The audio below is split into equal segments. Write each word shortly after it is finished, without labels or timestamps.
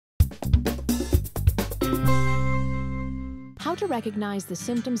How to recognize the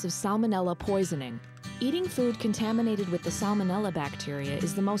symptoms of Salmonella poisoning. Eating food contaminated with the Salmonella bacteria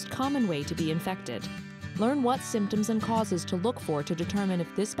is the most common way to be infected. Learn what symptoms and causes to look for to determine if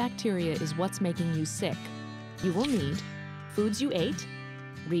this bacteria is what's making you sick. You will need foods you ate,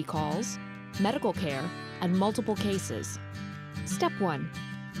 recalls, medical care, and multiple cases. Step 1.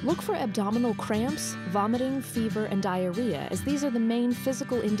 Look for abdominal cramps, vomiting, fever, and diarrhea, as these are the main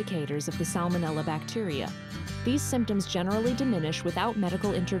physical indicators of the Salmonella bacteria. These symptoms generally diminish without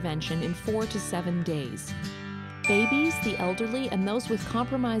medical intervention in 4 to 7 days. Babies, the elderly, and those with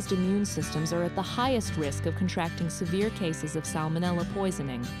compromised immune systems are at the highest risk of contracting severe cases of Salmonella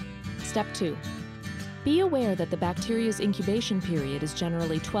poisoning. Step 2. Be aware that the bacteria's incubation period is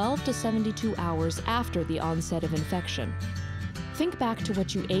generally 12 to 72 hours after the onset of infection. Think back to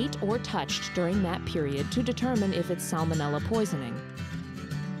what you ate or touched during that period to determine if it's Salmonella poisoning.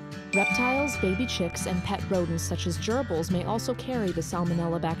 Reptiles, baby chicks, and pet rodents such as gerbils may also carry the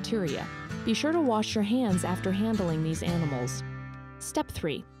Salmonella bacteria. Be sure to wash your hands after handling these animals. Step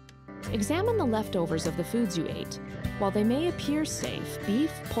 3. Examine the leftovers of the foods you ate. While they may appear safe,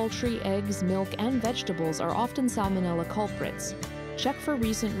 beef, poultry, eggs, milk, and vegetables are often Salmonella culprits. Check for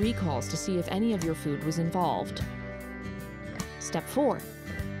recent recalls to see if any of your food was involved. Step 4.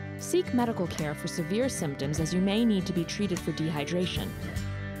 Seek medical care for severe symptoms, as you may need to be treated for dehydration.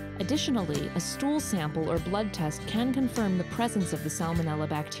 Additionally, a stool sample or blood test can confirm the presence of the Salmonella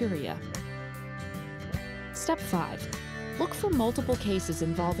bacteria. Step 5. Look for multiple cases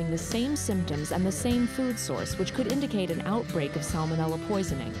involving the same symptoms and the same food source, which could indicate an outbreak of Salmonella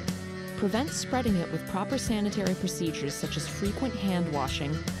poisoning. Prevent spreading it with proper sanitary procedures such as frequent hand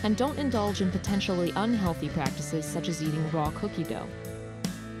washing, and don't indulge in potentially unhealthy practices such as eating raw cookie dough.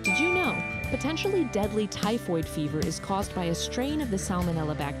 Did you know? Potentially deadly typhoid fever is caused by a strain of the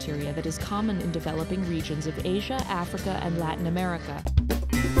Salmonella bacteria that is common in developing regions of Asia, Africa, and Latin America.